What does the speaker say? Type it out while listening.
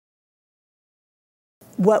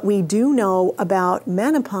What we do know about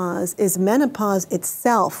menopause is menopause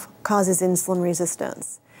itself causes insulin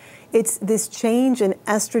resistance. It's this change in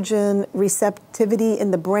estrogen receptivity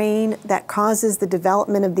in the brain that causes the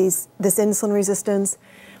development of this insulin resistance.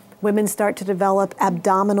 Women start to develop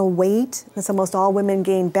abdominal weight. That's almost all women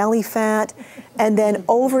gain belly fat. And then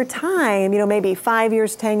over time, maybe 5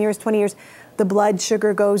 years, 10 years, 20 years, the blood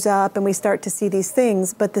sugar goes up and we start to see these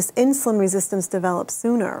things, but this insulin resistance develops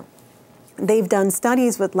sooner. They've done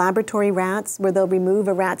studies with laboratory rats where they'll remove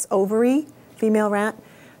a rat's ovary, female rat.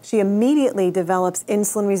 She immediately develops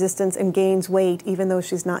insulin resistance and gains weight even though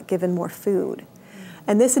she's not given more food.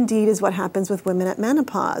 And this indeed is what happens with women at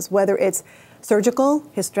menopause, whether it's surgical,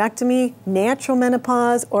 hysterectomy, natural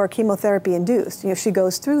menopause, or chemotherapy induced. She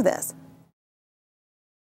goes through this.